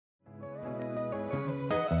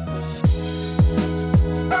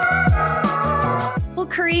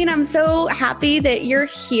Maureen. I'm so happy that you're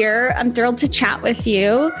here. I'm thrilled to chat with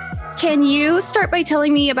you. Can you start by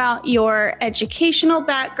telling me about your educational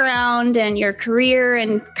background and your career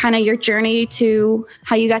and kind of your journey to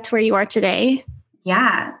how you got to where you are today?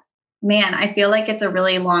 Yeah. Man, I feel like it's a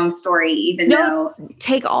really long story, even though...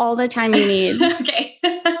 Take all the time you need. Okay.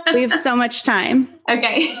 We have so much time.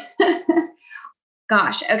 Okay.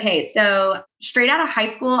 Gosh. Okay. So straight out of high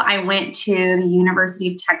school, I went to the University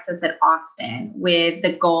of Texas at Austin with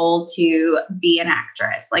the goal to be an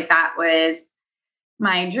actress. Like that was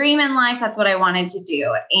my dream in life. That's what I wanted to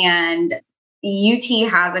do. And UT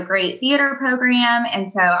has a great theater program. And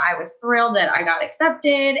so I was thrilled that I got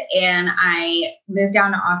accepted and I moved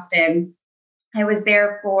down to Austin. I was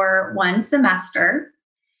there for 1 semester.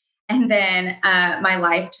 And then my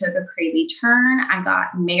life took a crazy turn. I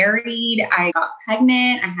got married. I got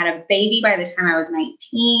pregnant. I had a baby by the time I was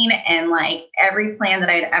 19. And like every plan that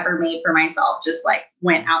I'd ever made for myself just like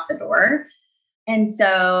went out the door. And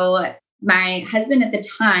so my husband at the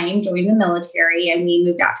time joined the military and we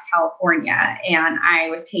moved out to California. And I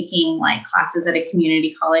was taking like classes at a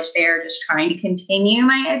community college there, just trying to continue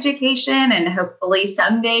my education and hopefully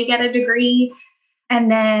someday get a degree. And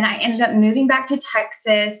then I ended up moving back to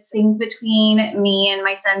Texas. Things between me and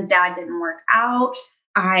my son's dad didn't work out.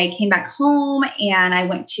 I came back home and I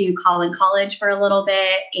went to Collin College for a little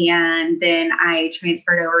bit. And then I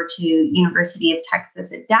transferred over to University of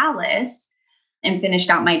Texas at Dallas and finished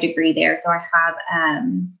out my degree there. So I have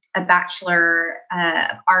a Bachelor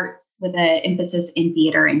of Arts with an emphasis in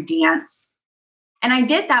theater and dance. And I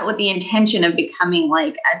did that with the intention of becoming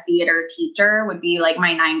like a theater teacher, would be like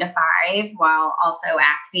my 9 to 5 while also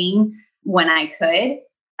acting when I could.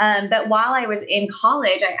 But while I was in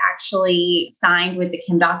college, I actually signed with the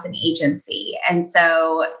Kim Dawson agency. And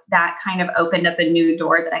so that kind of opened up a new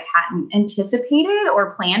door that I hadn't anticipated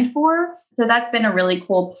or planned for. So that's been a really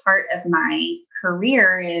cool part of my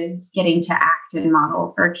career, is getting to act and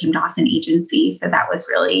model for Kim Dawson agency. So that was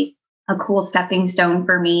really a cool stepping stone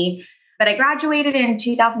for me. But I graduated in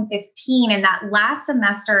 2015, and that last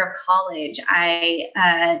semester of college, I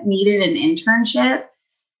needed an internship.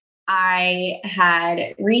 I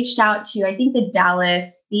had reached out to, I think, the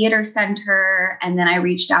Dallas Theater Center, and then I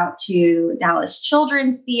reached out to Dallas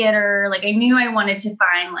Children's Theater. Like I knew I wanted to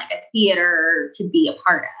find like a theater to be a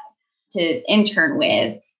part of, to intern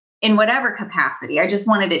with in whatever capacity. I just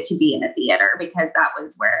wanted it to be in a theater because that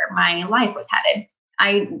was where my life was headed.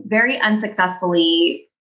 I very unsuccessfly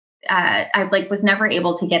I was never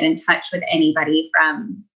able to get in touch with anybody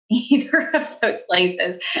from either of those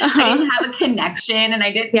places. I didn't have a connection and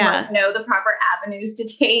I didn't know the proper avenues to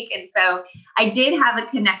take. And so I did have a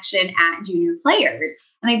connection at Junior Players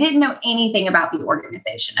and I didn't know anything about the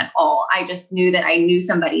organization at all. I just knew that I knew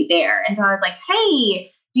somebody there. And so I was like,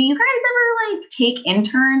 hey, do you guys ever like take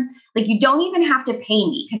interns? Like you don't even have to pay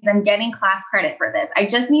me because I'm getting class credit for this. I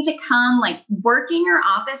just need to come like work in your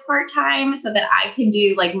office part-time so that I can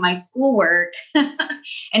do like my schoolwork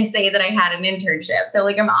and say that I had an internship. So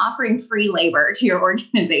like I'm offering free labor to your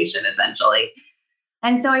organization essentially.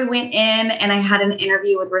 And so I went in and I had an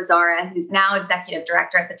interview with Rosara, who's now executive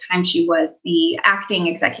director. At the time, she was the acting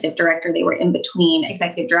executive director. They were in between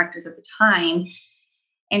executive directors at the time.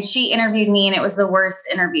 And she interviewed me and it was the worst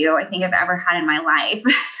interview I think I've ever had in my life.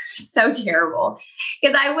 So terrible.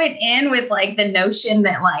 Because I went in with like the notion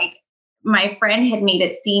that like my friend had made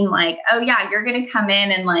it seem like, oh yeah, you're going to come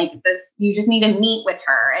in and like this, you just need to meet with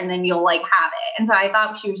her and then you'll like have it. And so I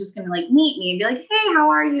thought she was just going to like meet me and be like, hey, how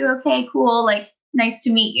are you? Okay, cool. Like, nice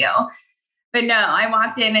to meet you. But no, I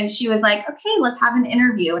walked in and she was like, okay, let's have an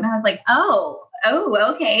interview. And I was like, oh,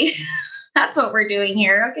 okay. That's what we're doing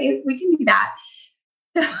here. Okay, we can do that.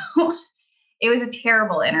 So it was a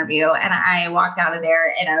terrible interview. And I walked out of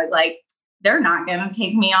there and I was like, they're not going to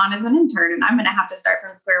take me on as an intern and I'm going to have to start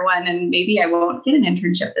from square one. And maybe I won't get an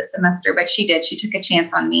internship this semester, but she did. She took a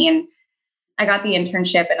chance on me and I got the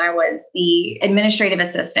internship and I was the administrative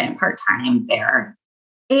assistant part-time there.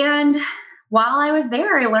 And while I was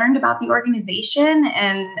there, I learned about the organization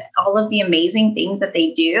and all of the amazing things that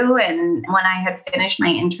they do. And when I had finished my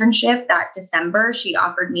internship that December, she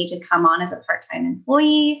offered me to come on as a part-time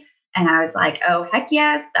employee. And I was like, oh, heck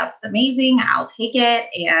yes, that's amazing. I'll take it.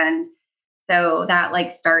 And so that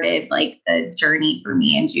like started like the journey for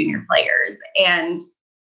me in Junior Players. And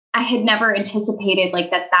I had never anticipated like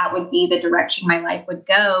that would be the direction my life would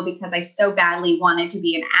go because I so badly wanted to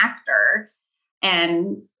be an actor.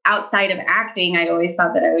 And outside of acting, I always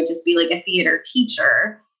thought that I would just be like a theater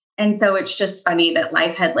teacher. And so it's just funny that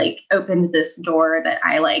life had like opened this door that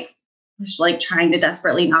I like was like trying to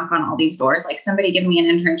desperately knock on all these doors, like somebody give me an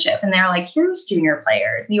internship. And they're like, here's junior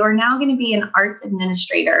players. You are now going to be an arts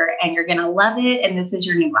administrator and you're going to love it. And this is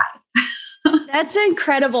your new life. That's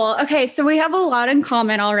incredible. Okay, so we have a lot in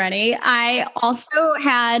common already. I also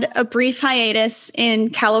had a brief hiatus in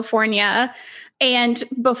California. And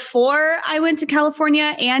before I went to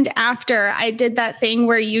California and after, I did that thing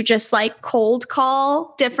where you just like cold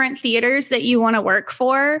call different theaters that you want to work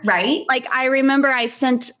for. Right. Like I remember I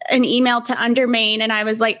sent an email to Undermain and I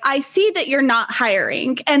was like, I see that you're not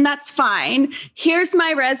hiring and that's fine. Here's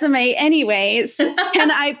my resume anyways. Can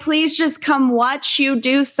I please just come watch you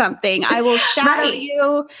do something? I will shadow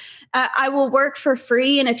you. I will work for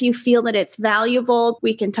free. And if you feel that it's valuable,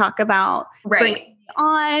 we can talk about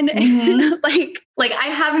on like I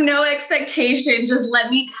have no expectation. Just let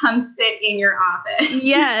me come sit in your office.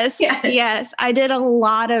 Yes. I did a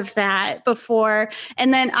lot of that before.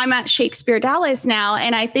 And then I'm at Shakespeare Dallas now.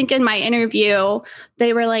 And I think in my interview,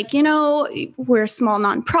 they were like, we're a small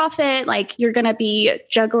nonprofit. Like you're going to be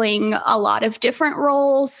juggling a lot of different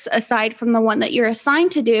roles aside from the one that you're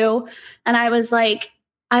assigned to do. And I was like,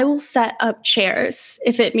 I will set up chairs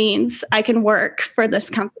if it means I can work for this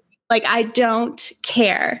company. Like, I don't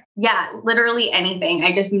care. Yeah, literally anything.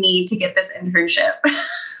 I just need to get this internship.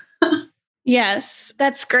 Yes,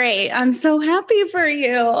 that's great. I'm so happy for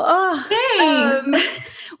you. Oh, thanks.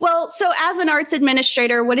 Well, so as an arts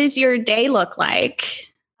administrator, what does your day look like?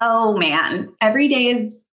 Oh, man. Every day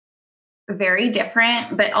is very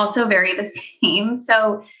different, but also very the same.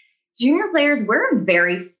 So junior players, we're a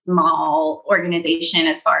very small organization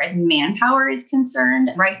as far as manpower is concerned.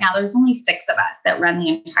 Right now, there's only 6 of us that run the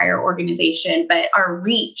entire organization, but our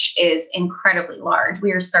reach is incredibly large.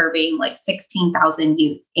 We are serving like 16,000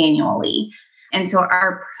 youth annually. And so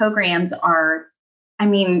our programs are,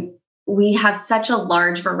 we have such a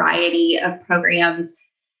large variety of programs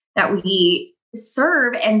that we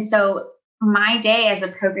serve. And so my day as a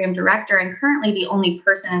program director, and currently the only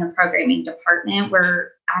person in the programming department, we're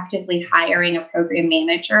actively hiring a program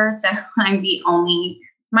manager. So I'm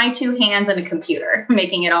my 2 hands and a computer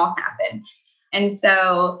making it all happen. And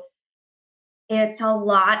so it's a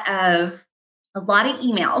lot of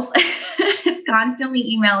emails. It's constantly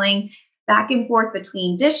emailing back and forth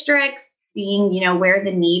between districts, seeing, where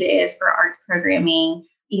the need is for arts programming,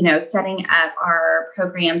 setting up our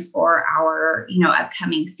programs for our,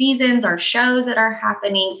 upcoming seasons, our shows that are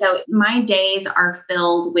happening. So my days are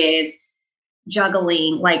filled with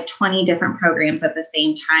juggling like 20 different programs at the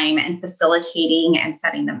same time and facilitating and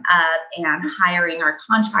setting them up and hiring our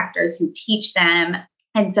contractors who teach them.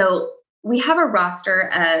 And so we have a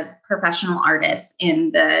roster of professional artists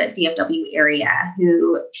in the DFW area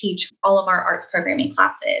who teach all of our arts programming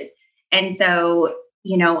classes. And so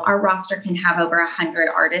our roster can have over 100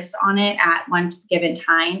 artists on it at one given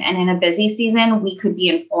time. And in a busy season, we could be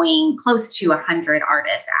employing close to 100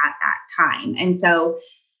 artists at that time. And so,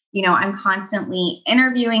 I'm constantly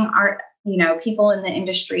interviewing people in the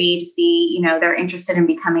industry to see, they're interested in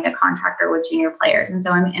becoming a contractor with junior players. And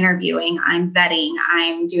so I'm interviewing, I'm vetting,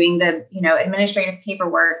 I'm doing the, administrative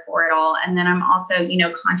paperwork for it all. And then I'm also,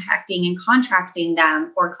 contacting and contracting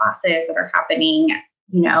them for classes that are happening,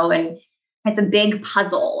 and it's a big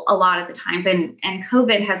puzzle a lot of the times. And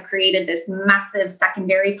COVID has created this massive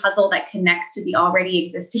secondary puzzle that connects to the already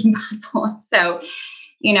existing puzzle. So,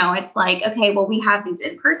 it's like, okay, well, we have these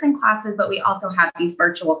in-person classes, but we also have these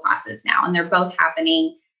virtual classes now, and they're both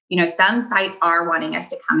happening. Some sites are wanting us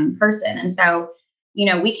to come in person. And so,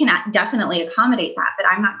 we can definitely accommodate that, but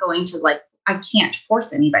I'm not going to I can't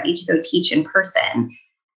force anybody to go teach in person.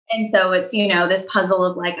 And so it's, this puzzle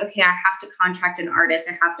of like, okay, I have to contract an artist.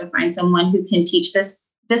 I have to find someone who can teach this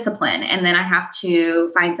discipline. And then I have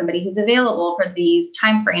to find somebody who's available for these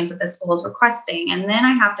timeframes that the school is requesting. And then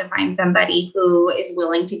I have to find somebody who is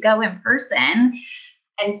willing to go in person.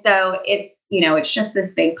 And so it's, it's just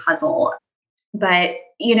this big puzzle. But,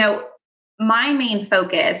 my main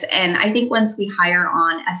focus, and I think once we hire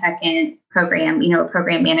on a second program, a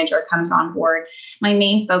program manager comes on board, my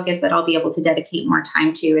main focus that I'll be able to dedicate more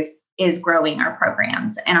time to is growing our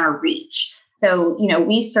programs and our reach. So,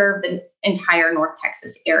 we serve the entire North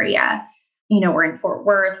Texas area. We're in Fort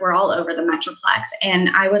Worth, we're all over the Metroplex, and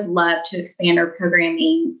I would love to expand our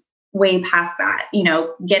programming way past that,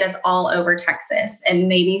 get us all over Texas and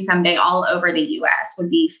maybe someday all over the US would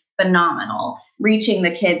be phenomenal, reaching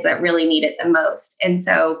the kids that really need it the most. And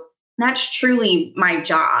so that's truly my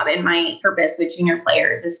job and my purpose with junior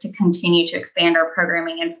players is to continue to expand our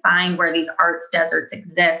programming and find where these arts deserts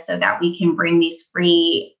exist so that we can bring these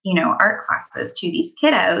free, art classes to these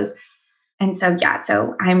kiddos. And so,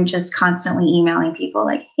 so I'm just constantly emailing people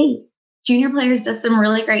like, hey, Junior Players does some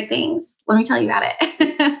really great things. Let me tell you about it.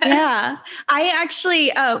 Yeah. I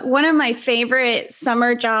actually, one of my favorite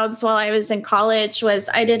summer jobs while I was in college was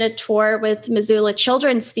I did a tour with Missoula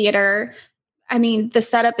Children's Theater. I mean, the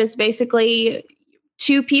setup is basically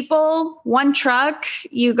two people, one truck.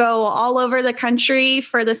 You go all over the country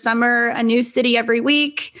for the summer, a new city every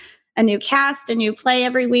week, a new cast, a new play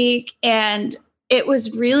every week. And it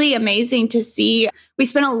was really amazing to see. We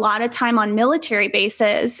spent a lot of time on military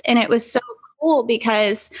bases, and it was so cool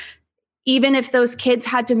because even if those kids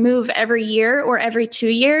had to move every year or every 2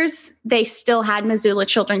 years, they still had Missoula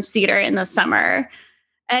Children's Theater in the summer.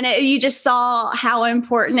 And you just saw how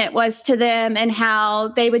important it was to them and how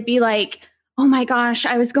they would be like, oh my gosh,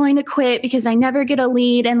 I was going to quit because I never get a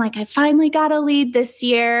lead. And like, I finally got a lead this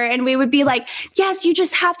year. And we would be like, yes, you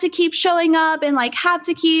just have to keep showing up and like have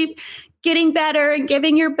to keep getting better and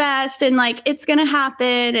giving your best. And like, it's going to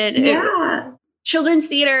happen. And Yeah. Children's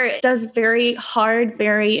theater does very hard,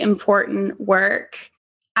 very important work.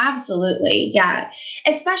 Absolutely. Yeah.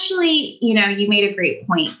 Especially, you know, you made a great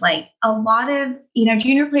point. Like a lot of, you know,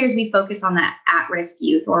 Junior Players, we focus on that at-risk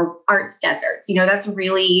youth or arts deserts. You know, that's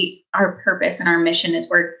really our purpose and our mission is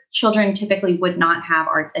where children typically would not have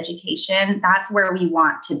arts education. That's where we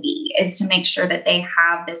want to be, is to make sure that they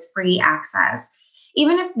have this free access,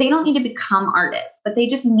 even if they don't need to become artists, but they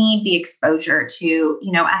just need the exposure to,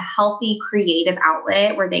 you know, a healthy creative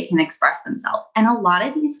outlet where they can express themselves. And a lot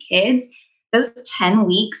of these kids, those 10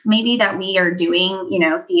 weeks maybe that we are doing, you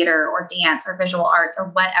know, theater or dance or visual arts or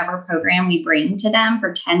whatever program we bring to them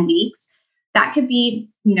for 10 weeks, that could be,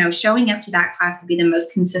 you know, showing up to that class could be the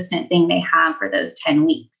most consistent thing they have for those 10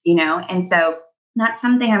 weeks, you know? And so that's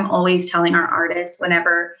something I'm always telling our artists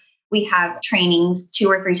whenever we have trainings 2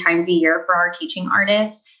 or 3 times a year for our teaching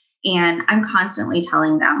artists. And I'm constantly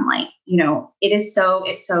telling them, like, you know, it's so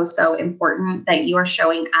important that you are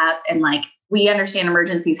showing up and like, we understand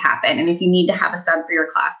emergencies happen. And if you need to have a sub for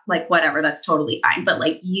your class, like whatever, that's totally fine. But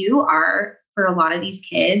like you are, for a lot of these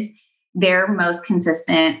kids, their most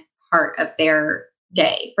consistent part of their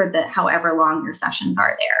day for the however long your sessions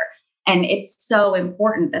are there. And it's so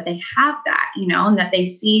important that they have that, you know, and that they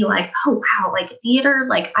see like, oh, wow, like theater,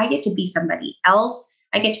 like I get to be somebody else.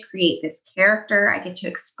 I get to create this character. I get to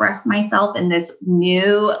express myself in this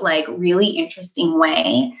new, like really interesting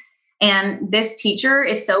way. And this teacher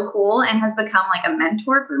is so cool and has become like a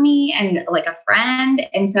mentor for me and like a friend.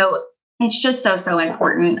 And so it's just so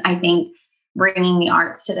important, I think, bringing the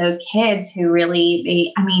arts to those kids who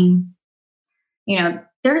really, you know,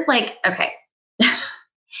 there's like, okay,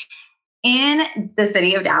 in the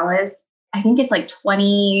city of Dallas, I think it's like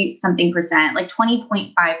 20 something percent, like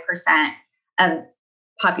 20.5% of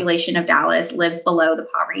population of Dallas lives below the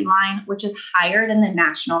poverty line, which is higher than the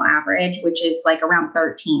national average, which is like around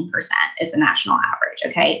 13% is the national average.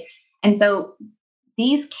 Okay. And so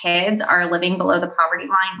these kids are living below the poverty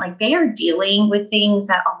line. Like they are dealing with things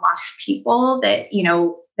that a lot of people that, you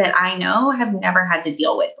know, that I know have never had to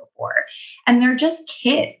deal with before. And they're just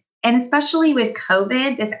kids. And especially with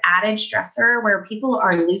COVID, this added stressor where people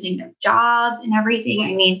are losing their jobs and everything.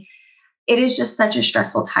 I mean, it is just such a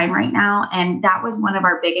stressful time right now. And that was one of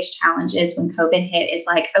our biggest challenges when COVID hit is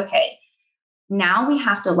like, okay, now we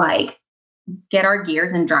have to like get our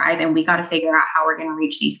gears and drive and we got to figure out how we're going to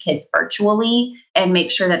reach these kids virtually and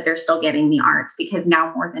make sure that they're still getting the arts, because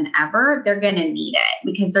now more than ever, they're going to need it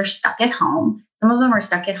because they're stuck at home. Some of them are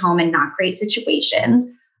stuck at home in not great situations.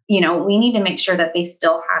 You know, we need to make sure that they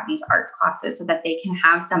still have these arts classes so that they can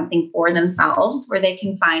have something for themselves where they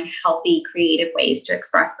can find healthy, creative ways to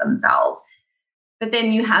express themselves. But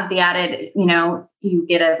then you have the added, you know, you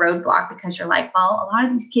get a roadblock because you're like, well, a lot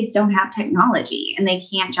of these kids don't have technology and they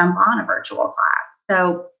can't jump on a virtual class.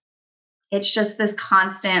 So it's just this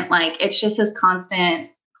constant,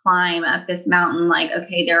 climb up this mountain. Like,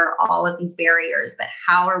 okay, there are all of these barriers, but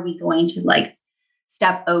how are we going to like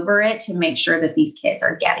step over it to make sure that these kids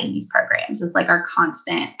are getting these programs? It's like our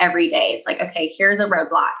constant every day. It's like, okay, here's a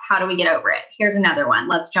roadblock. How do we get over it? Here's another one.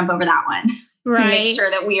 Let's jump over that one. Right. To make sure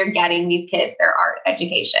that we are getting these kids their art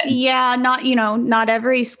education. Yeah. Not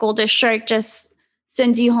every school district just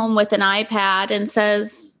sends you home with an iPad and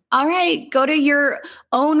says, all right, go to your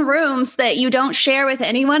own rooms that you don't share with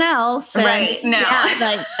anyone else. And right. No, yeah,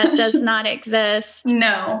 that does not exist.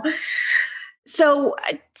 No. So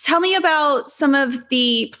tell me about some of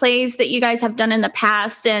the plays that you guys have done in the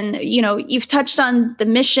past. And, you know, you've touched on the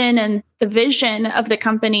mission and the vision of the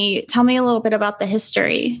company. Tell me a little bit about the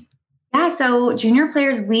history. Yeah, so Junior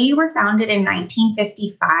Players, we were founded in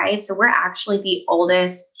 1955. So we're actually the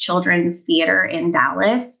oldest children's theater in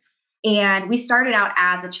Dallas. And we started out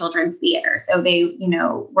as a children's theater. So they, you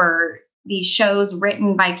know, were these shows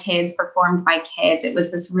written by kids, performed by kids. It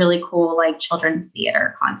was this really cool, like children's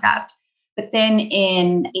theater concept. But then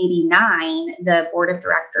in 89, the board of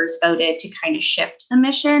directors voted to kind of shift the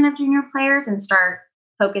mission of Junior Players and start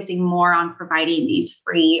focusing more on providing these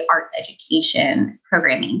free arts education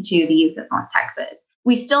programming to the youth of North Texas.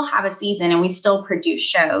 We still have a season and we still produce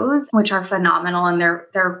shows, which are phenomenal and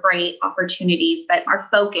they're great opportunities, but our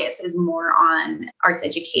focus is more on arts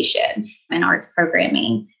education and arts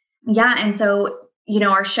programming. Yeah. And so,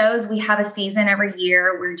 our shows, we have a season every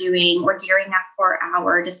year. We're gearing up for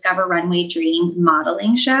our Discover Runway Dreams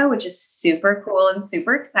modeling show, which is super cool and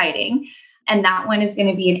super exciting. And that one is going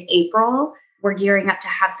to be in April. We're gearing up to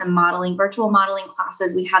have some virtual modeling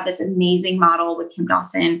classes. We have this amazing model with Kim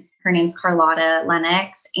Dawson. Her name's Carlotta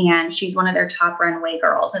Lennox, and she's one of their top runway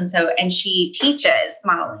girls. And she teaches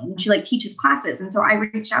modeling. She teaches classes. And so I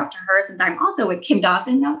reached out to her since I'm also with Kim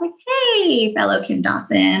Dawson. And I was like, hey, fellow Kim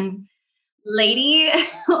Dawson lady,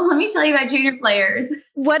 let me tell you about Junior Players.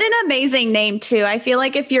 What an amazing name too. I feel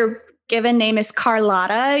like if your given name is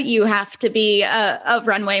Carlotta, you have to be a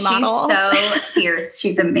runway model. She's so fierce.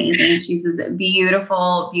 She's amazing. She's this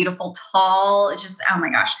beautiful, beautiful, tall, just, oh my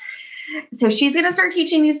gosh. So she's going to start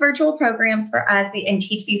teaching these virtual programs for us and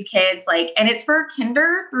teach these kids and it's for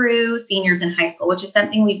kinder through seniors in high school, which is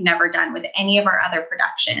something we've never done with any of our other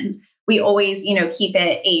productions. We always, keep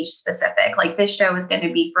it age specific. Like this show is going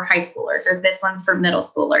to be for high schoolers or this one's for middle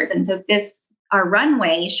schoolers. And so our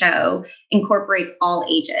runway show incorporates all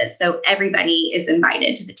ages. So everybody is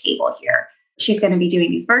invited to the table here. She's going to be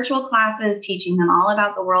doing these virtual classes, teaching them all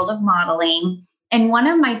about the world of modeling. And one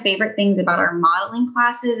of my favorite things about our modeling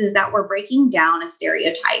classes is that we're breaking down a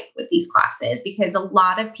stereotype with these classes because a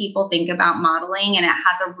lot of people think about modeling and it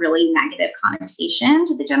has a really negative connotation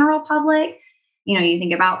to the general public. You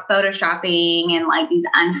think about photoshopping and these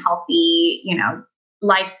unhealthy,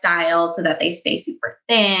 lifestyles so that they stay super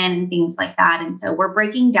thin and things like that. And so we're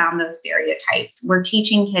breaking down those stereotypes. We're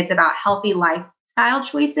teaching kids about healthy lifestyle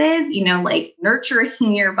choices, nurturing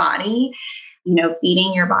your body,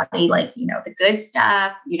 feeding your body, the good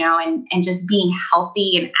stuff, and just being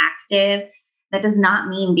healthy and active. That does not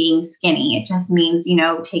mean being skinny. It just means,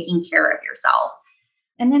 taking care of yourself.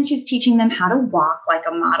 And then she's teaching them how to walk like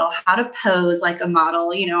a model, how to pose like a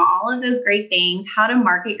model, all of those great things, how to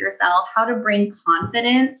market yourself, how to bring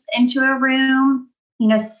confidence into a room.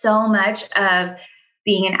 So much of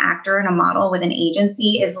being an actor and a model with an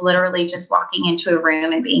agency is literally just walking into a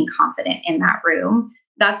room and being confident in that room.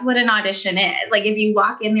 That's what an audition is. If you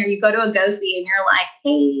walk in there, you go to a go-see and you're like,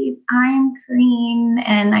 hey, I'm Corinne,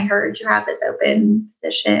 and I heard you have this open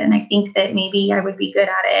position. I think that maybe I would be good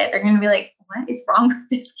at it. They're going to be like, what is wrong with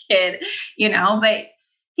this kid? But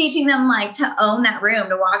teaching them to own that room,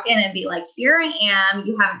 to walk in and be like, here I am.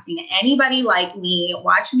 You haven't seen anybody like me.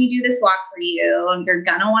 Watch me do this walk for you. You're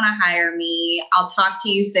going to want to hire me. I'll talk to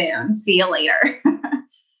you soon. See you later.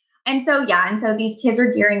 And so these kids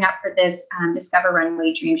are gearing up for this Discover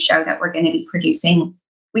Runway Dreams show that we're going to be producing.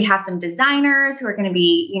 We have some designers who are going to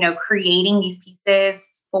be, creating these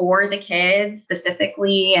pieces for the kids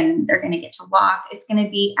specifically, and they're going to get to walk. It's going to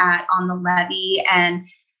be on the levee, and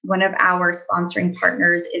one of our sponsoring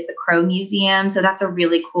partners is the Crow Museum. So that's a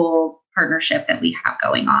really cool partnership that we have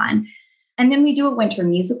going on. And then we do a winter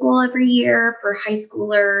musical every year for high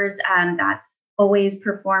schoolers. That's always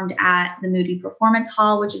performed at the Moody Performance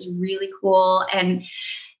Hall, which is really cool.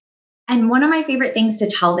 And one of my favorite things to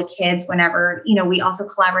tell the kids whenever, we also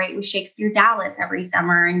collaborate with Shakespeare Dallas every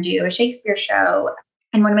summer and do a Shakespeare show.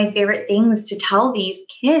 And one of my favorite things to tell these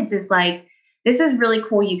kids is this is really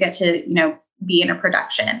cool. You get to, be in a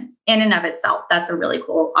production in and of itself. That's a really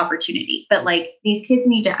cool opportunity. But these kids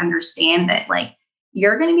need to understand that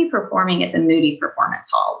you're going to be performing at the Moody Performance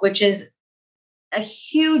Hall, which is a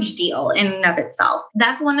huge deal in and of itself.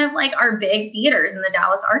 That's one of our big theaters in the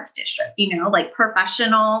Dallas Arts District,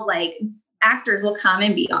 professional, actors will come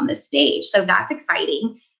and be on the stage. So that's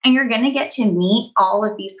exciting. And you're going to get to meet all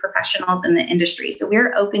of these professionals in the industry. So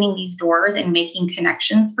we're opening these doors and making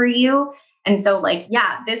connections for you. And so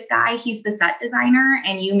this guy, he's the set designer,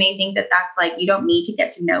 and you may think that that's you don't need to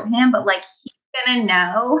get to know him, but he's going to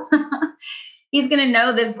know he's going to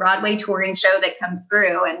know this Broadway touring show that comes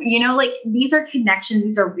through. And, these are connections.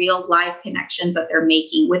 These are real life connections that they're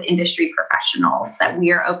making with industry professionals that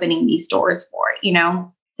we are opening these doors for,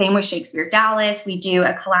 Same with Shakespeare Dallas. We do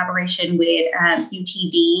a collaboration with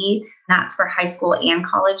UTD. That's for high school and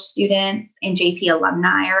college students. And JP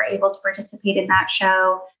alumni are able to participate in that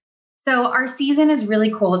show. So our season is really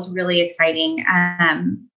cool. It's really exciting.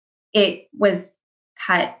 It was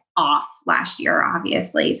cut off last year,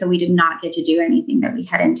 obviously. So we did not get to do anything that we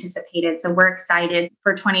had anticipated. So we're excited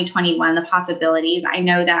for 2021, the possibilities. I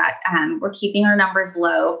know that we're keeping our numbers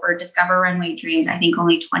low for Discover Runway Dreams. I think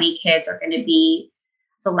only 20 kids are going to be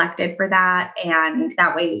selected for that. And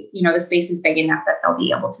that way, the space is big enough that they'll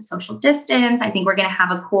be able to social distance. I think we're going to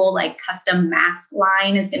have a cool custom mask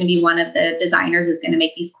line is going to be one of the designers is going to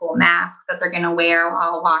make these cool masks that they're going to wear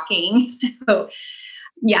while walking. So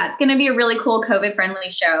yeah, it's going to be a really cool COVID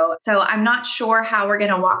friendly show. So I'm not sure how we're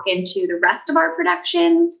going to walk into the rest of our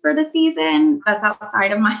productions for the season. That's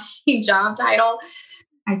outside of my job title.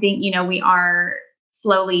 I think, we are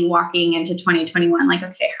slowly walking into 2021,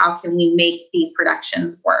 okay, how can we make these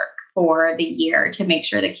productions work for the year to make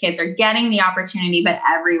sure the kids are getting the opportunity, but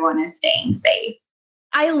everyone is staying safe?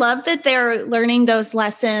 I love that they're learning those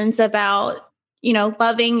lessons about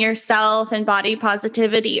loving yourself and body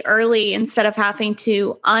positivity early instead of having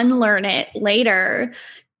to unlearn it later.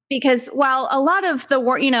 Because while a lot of the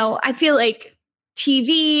work, I feel like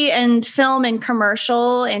TV and film and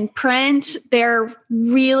commercial and print, they're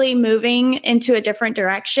really moving into a different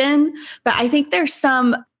direction. But I think there's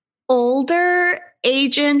some older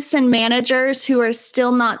agents and managers who are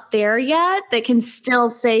still not there yet that can still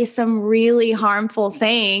say some really harmful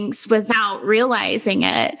things without realizing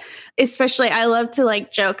it. Especially, I love to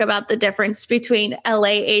joke about the difference between LA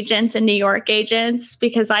agents and New York agents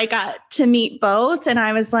because I got to meet both and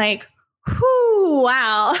I was like, whoo,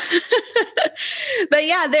 wow. But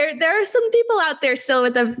yeah, there are some people out there still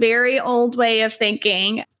with a very old way of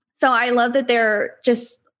thinking. So I love that they're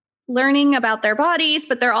just learning about their bodies,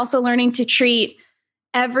 but they're also learning to treat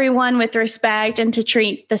everyone with respect and to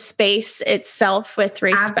treat the space itself with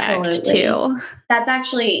respect. Absolutely. Too. That's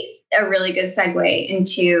actually a really good segue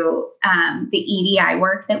into the EDI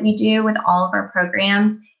work that we do with all of our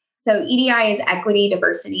programs. So EDI is equity,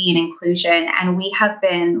 diversity, and inclusion. And we have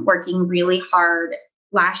been working really hard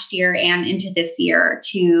last year and into this year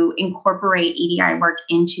to incorporate EDI work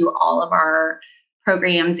into all of our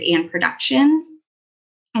programs and productions.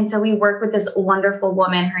 And so we work with this wonderful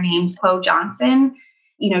woman. Her name's Poe Johnson.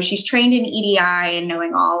 She's trained in EDI and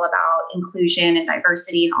knowing all about inclusion and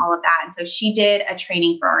diversity and all of that. And so she did a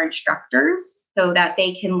training for our instructors so that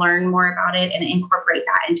they can learn more about it and incorporate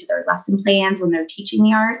that into their lesson plans when they're teaching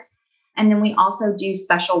the arts. And then we also do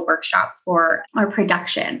special workshops for our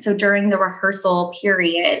production. So during the rehearsal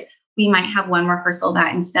period, we might have one rehearsal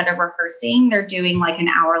that instead of rehearsing, they're doing an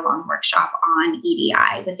hour-long workshop on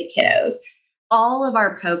EDI with the kiddos. All of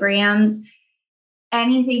our programs,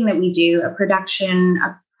 anything that we do, a production,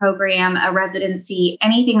 a program, a residency,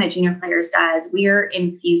 anything that Junior Players does, we're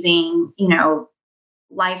infusing,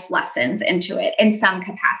 life lessons into it in some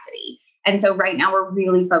capacity. And so right now we're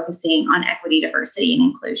really focusing on equity, diversity, and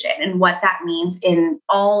inclusion and what that means in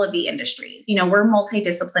all of the industries. We're a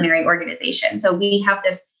multidisciplinary organization. So we have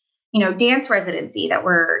this, dance residency that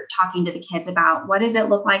we're talking to the kids about. What does it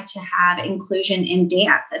look like to have inclusion in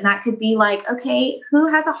dance? And that could be okay, who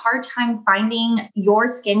has a hard time finding your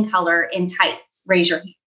skin color in tights? Raise your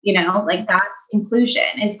hand. That's inclusion,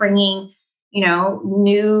 is bringing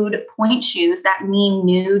nude point shoes that mean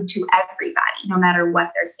nude to everybody, no matter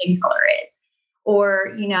what their skin color is. Or,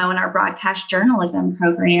 in our broadcast journalism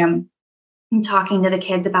program, I'm talking to the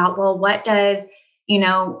kids about, well, what does,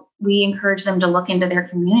 we encourage them to look into their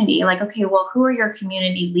community. Okay, well, who are your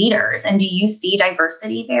community leaders? And do you see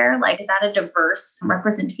diversity there? Is that a diverse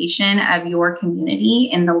representation of your community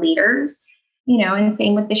in the leaders? And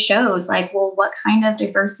same with the shows, well, what kind of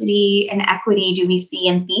diversity and equity do we see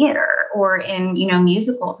in theater or in,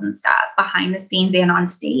 musicals and stuff behind the scenes and on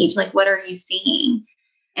stage? What are you seeing?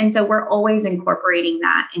 And so we're always incorporating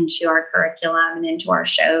that into our curriculum and into our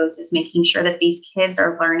shows, is making sure that these kids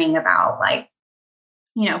are learning about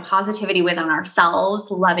positivity within ourselves,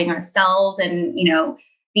 loving ourselves and,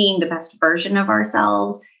 being the best version of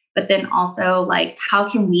ourselves. But then also how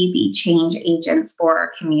can we be change agents for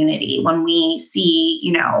our community when we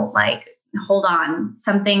see, hold on,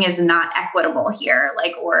 something is not equitable here,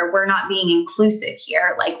 or we're not being inclusive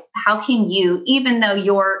here. How can you, even though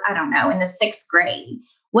you're, I don't know, in the 6th grade,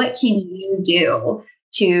 what can you do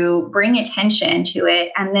to bring attention to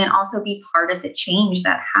it and then also be part of the change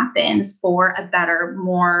that happens for a better,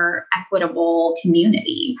 more equitable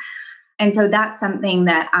community? And so that's something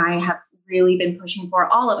that I have really been pushing for.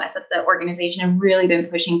 All of us at the organization have really been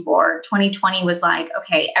pushing for. 2020 was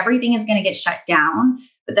okay, everything is going to get shut down,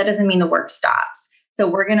 but that doesn't mean the work stops. So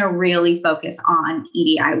we're going to really focus on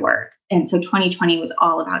EDI work. And so 2020 was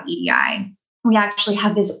all about EDI. We actually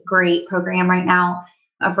have this great program right now,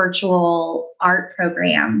 a virtual art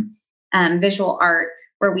program, visual art,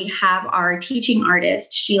 where we have our teaching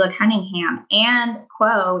artist, Sheila Cunningham, and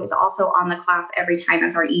Quo is also on the class every time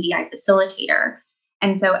as our EDI facilitator.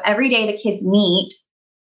 And so every day the kids meet,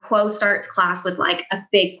 Quo starts class with like a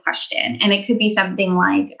big question. And it could be something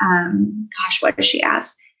like, what does she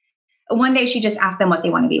ask? One day she just asked them what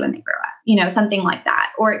they want to be when they grow up, something like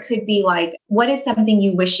that. Or it could be like, what is something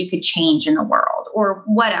you wish you could change in the world or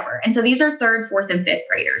whatever. And so these are 3rd, 4th, and 5th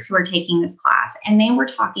graders who are taking this class. And they were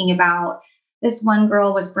talking about, this one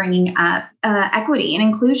girl was bringing up equity and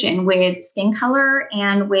inclusion with skin color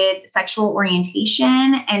and with sexual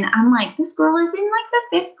orientation. And I'm like, this girl is in like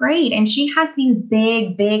the 5th grade and she has these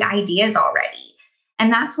big, big ideas already.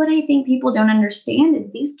 And that's what I think people don't understand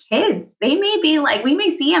is these kids, they may be like, we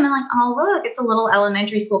may see them and like, oh, look, it's a little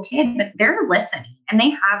elementary school kid, but they're listening and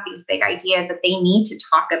they have these big ideas that they need to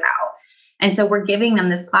talk about. And so we're giving them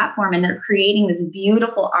this platform and they're creating this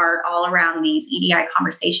beautiful art all around these EDI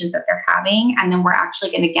conversations that they're having. And then we're actually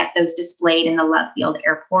going to get those displayed in the Love Field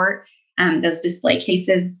Airport, those display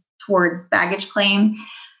cases towards baggage claim,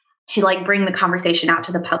 to like bring the conversation out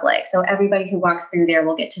to the public. So everybody who walks through there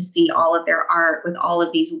will get to see all of their art with all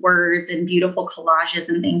of these words and beautiful collages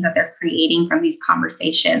and things that they're creating from these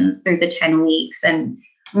conversations through the 10 weeks. And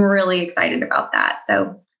I'm really excited about that.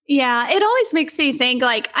 So yeah, it always makes me think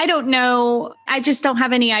like, I don't know. I just don't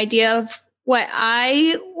have any idea of what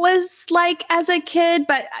I was like as a kid,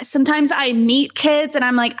 but sometimes I meet kids and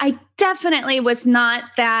I'm like, I definitely was not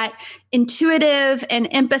that intuitive and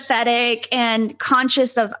empathetic and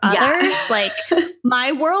conscious of others. Yeah. Like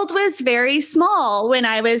my world was very small when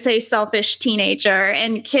I was a selfish teenager,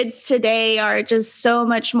 and kids today are just so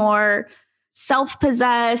much more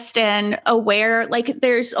self-possessed and aware. Like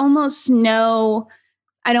there's almost no,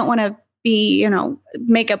 I don't want to be,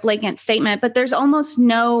 make a blanket statement, but there's almost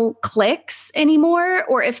no cliques anymore.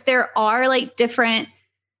 Or if there are like different,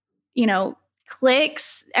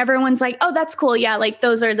 cliques, everyone's like, oh, that's cool. Yeah. Like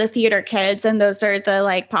those are the theater kids and those are the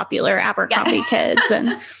like popular Abercrombie kids.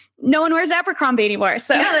 And no one wears Abercrombie anymore.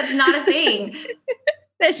 So yeah, that's not a thing.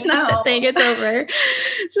 It's not a thing. It's over.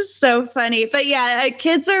 It's so funny. But yeah,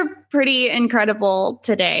 kids are pretty incredible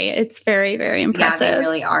today. It's very, very impressive. Yeah, they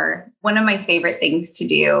really are. One of my favorite things to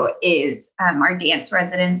do is our dance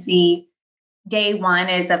residency. Day one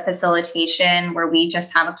is a facilitation where we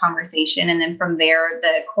just have a conversation. And then from there,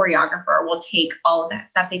 the choreographer will take all of that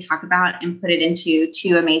stuff they talk about and put it into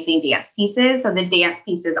 2 amazing dance pieces. So the dance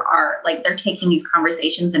pieces are like, they're taking these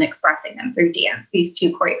conversations and expressing them through dance, these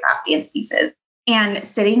 2 choreographed dance pieces. And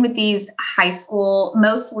sitting with these high school,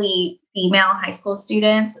 mostly female high school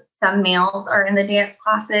students, some males are in the dance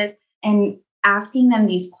classes, and asking them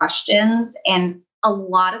these questions. And a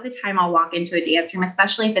lot of the time I'll walk into a dance room,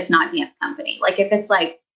 especially if it's not dance company, like if it's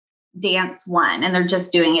like dance 1 and they're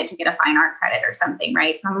just doing it to get a fine art credit or something,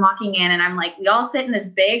 right? So I'm walking in and I'm like, we all sit in this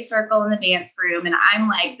big circle in the dance room. And I'm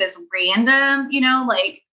like this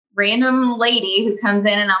random lady who comes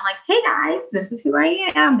in and I'm like, hey guys, this is who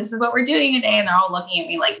I am. This is what we're doing today. And they're all looking at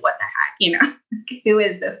me like, what the heck, who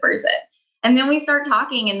is this person? And then we start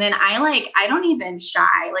talking and then I don't even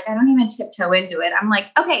shy. Like I don't even tiptoe into it. I'm like,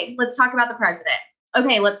 okay, let's talk about the president.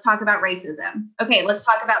 Okay, let's talk about racism. Okay, let's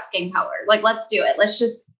talk about skin color. Like, let's do it. Let's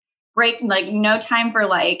just break, like no time for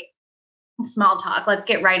like small talk. Let's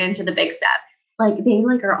get right into the big stuff. Like they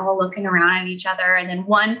are all looking around at each other, and then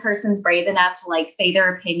one person's brave enough to like say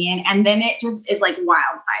their opinion, and then it just is like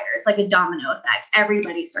wildfire. It's like a domino effect.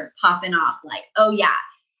 Everybody starts popping off like, oh yeah.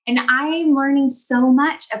 And I'm learning so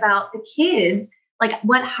much about the kids, like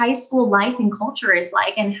what high school life and culture is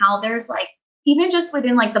like, and how there's like, even just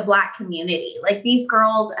within like the Black community, like these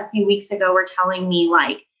girls a few weeks ago were telling me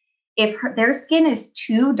like, if their skin is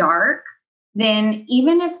too dark, then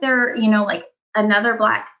even if they're, like another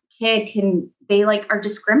Black kid they like are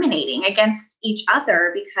discriminating against each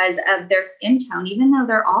other because of their skin tone, even though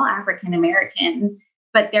they're all African American,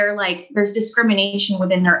 but they're like, there's discrimination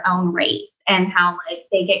within their own race and how like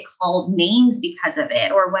they get called names because of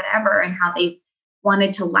it or whatever, and how they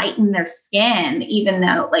wanted to lighten their skin, even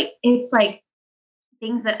though like, it's like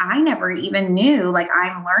things that I never even knew, like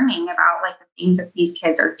I'm learning about like the things that these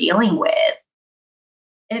kids are dealing with.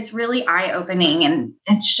 It's really eye-opening. And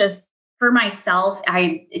it's just, for myself,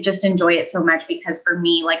 I just enjoy it so much because for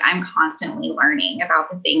me, like I'm constantly learning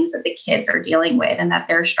about the things that the kids are dealing with and that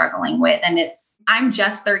they're struggling with. And I'm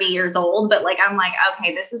just 30 years old, but like, I'm like,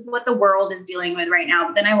 okay, this is what the world is dealing with right now.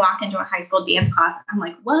 But then I walk into a high school dance class and I'm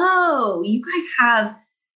like, whoa, you guys have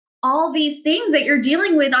all these things that you're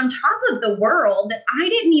dealing with on top of the world that I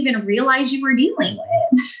didn't even realize you were dealing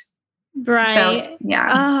with. Right. So,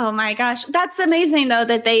 yeah. Oh my gosh. That's amazing though,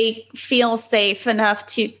 that they feel safe enough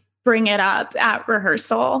to bring it up at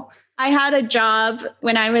rehearsal. I had a job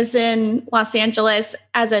when I was in Los Angeles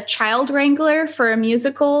as a child wrangler for a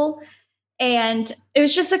musical. And it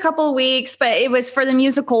was just a couple of weeks, but it was for the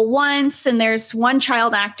musical Once. And there's one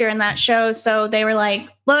child actor in that show. So they were like,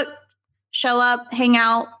 look, show up, hang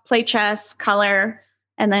out, play chess, color,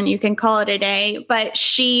 and then you can call it a day. But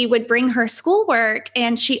she would bring her schoolwork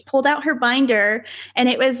and she pulled out her binder and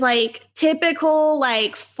it was like typical,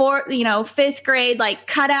 like fifth grade, like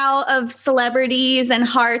cutout of celebrities and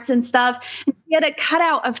hearts and stuff. And she had a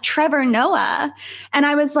cutout of Trevor Noah. And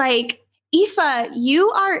I was like, Aoife, you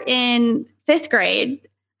are in fifth grade.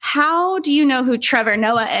 How do you know who Trevor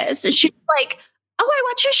Noah is? And she's like, oh, I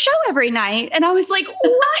watch his show every night. And I was like,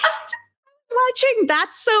 what? Watching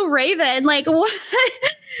That's So Raven, like what?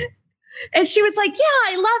 And she was like, yeah,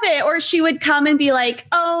 I love it. Or she would come and be like,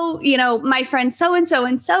 oh, my friend so-and-so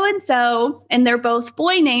and so-and-so, and they're both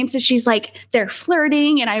boy names. And she's like, they're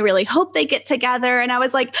flirting and I really hope they get together. And I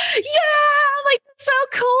was like, yeah, like so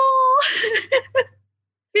cool.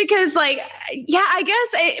 Because I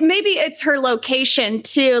guess maybe it's her location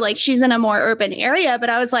too. Like she's in a more urban area, but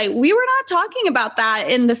I was like, we were not talking about that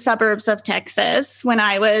in the suburbs of Texas when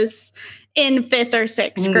I was in fifth or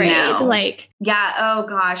sixth grade. No. Yeah. Oh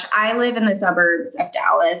gosh. I live in the suburbs of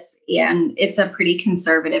Dallas and it's a pretty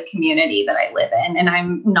conservative community that I live in. And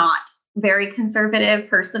I'm not very conservative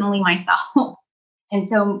personally myself. And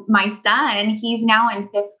so my son, he's now in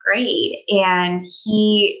fifth grade and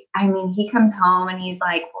he comes home and he's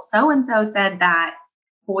like, well, so-and-so said that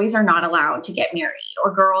boys are not allowed to get married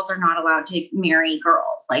or girls are not allowed to marry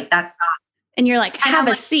girls. Like that's not. And you're like, have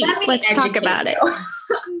a seat. Let's talk about it.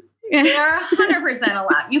 They're 100%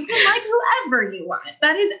 allowed. You can like whoever you want.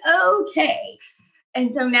 That is okay.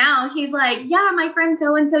 And so now he's like, yeah, my friend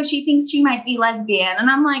so-and-so, she thinks she might be lesbian. And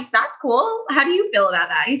I'm like, that's cool. How do you feel about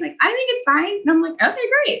that? He's like, I think it's fine. And I'm like, okay,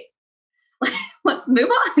 great. Let's move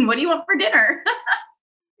on. What do you want for dinner?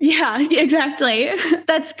 Yeah, exactly.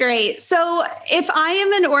 That's great. So if I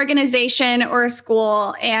am an organization or a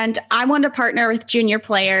school and I want to partner with junior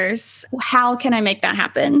players, how can I make that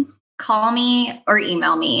happen? Call me or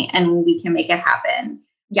email me and we can make it happen.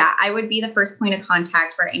 Yeah, I would be the first point of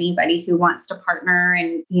contact for anybody who wants to partner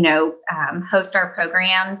and, host our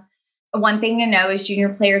programs. One thing to know is junior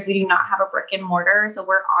players, we do not have a brick and mortar, so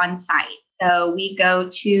we're on site. So we go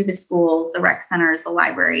to the schools, the rec centers, the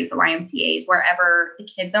libraries, the YMCAs, wherever the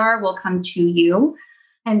kids are, we'll come to you.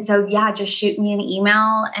 And so, yeah, just shoot me an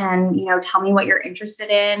email and, tell me what you're interested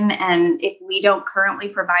in. And if we don't currently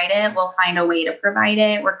provide it, we'll find a way to provide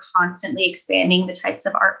it. We're constantly expanding the types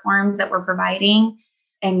of art forms that we're providing.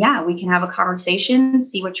 And yeah, we can have a conversation,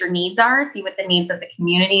 see what your needs are, see what the needs of the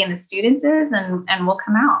community and the students is, and we'll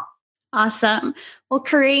come out. Awesome. Well,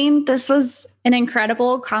 Corrine, this was an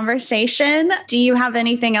incredible conversation. Do you have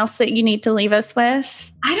anything else that you need to leave us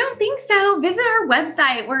with? I don't think so. Visit our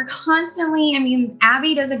website. We're constantly,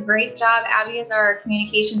 Abby does a great job. Abby is our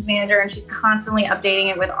communications manager, and she's constantly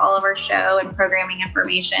updating it with all of our show and programming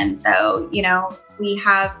information. So, we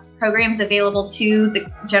have programs available to the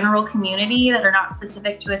general community that are not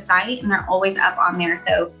specific to a site, and they're always up on there.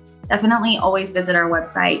 So definitely always visit our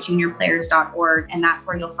website, juniorplayers.org, and that's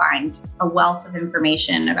where you'll find a wealth of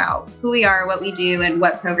information about who we are, what we do, and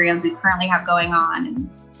what programs we currently have going on, and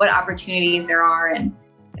what opportunities there are. And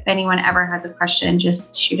if anyone ever has a question,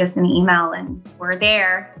 just shoot us an email and we're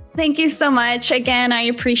there. Thank you so much. Again, I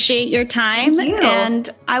appreciate your time. Thank you. And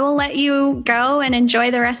I will let you go and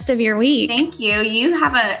enjoy the rest of your week. Thank you. You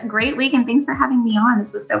have a great week and thanks for having me on.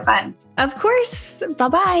 This was so fun. Of course.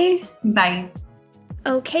 Bye-bye. Bye.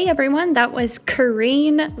 Okay, everyone. That was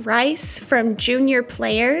Corrine Rice from Junior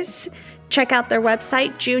Players. Check out their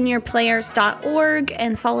website, juniorplayers.org,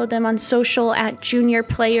 and follow them on social at Junior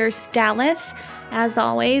Players Dallas. As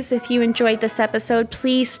always, if you enjoyed this episode,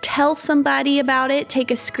 please tell somebody about it.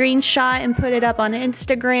 Take a screenshot and put it up on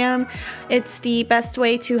Instagram. It's the best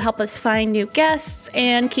way to help us find new guests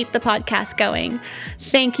and keep the podcast going.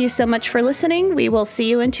 Thank you so much for listening. We will see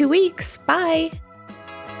you in 2 weeks. Bye.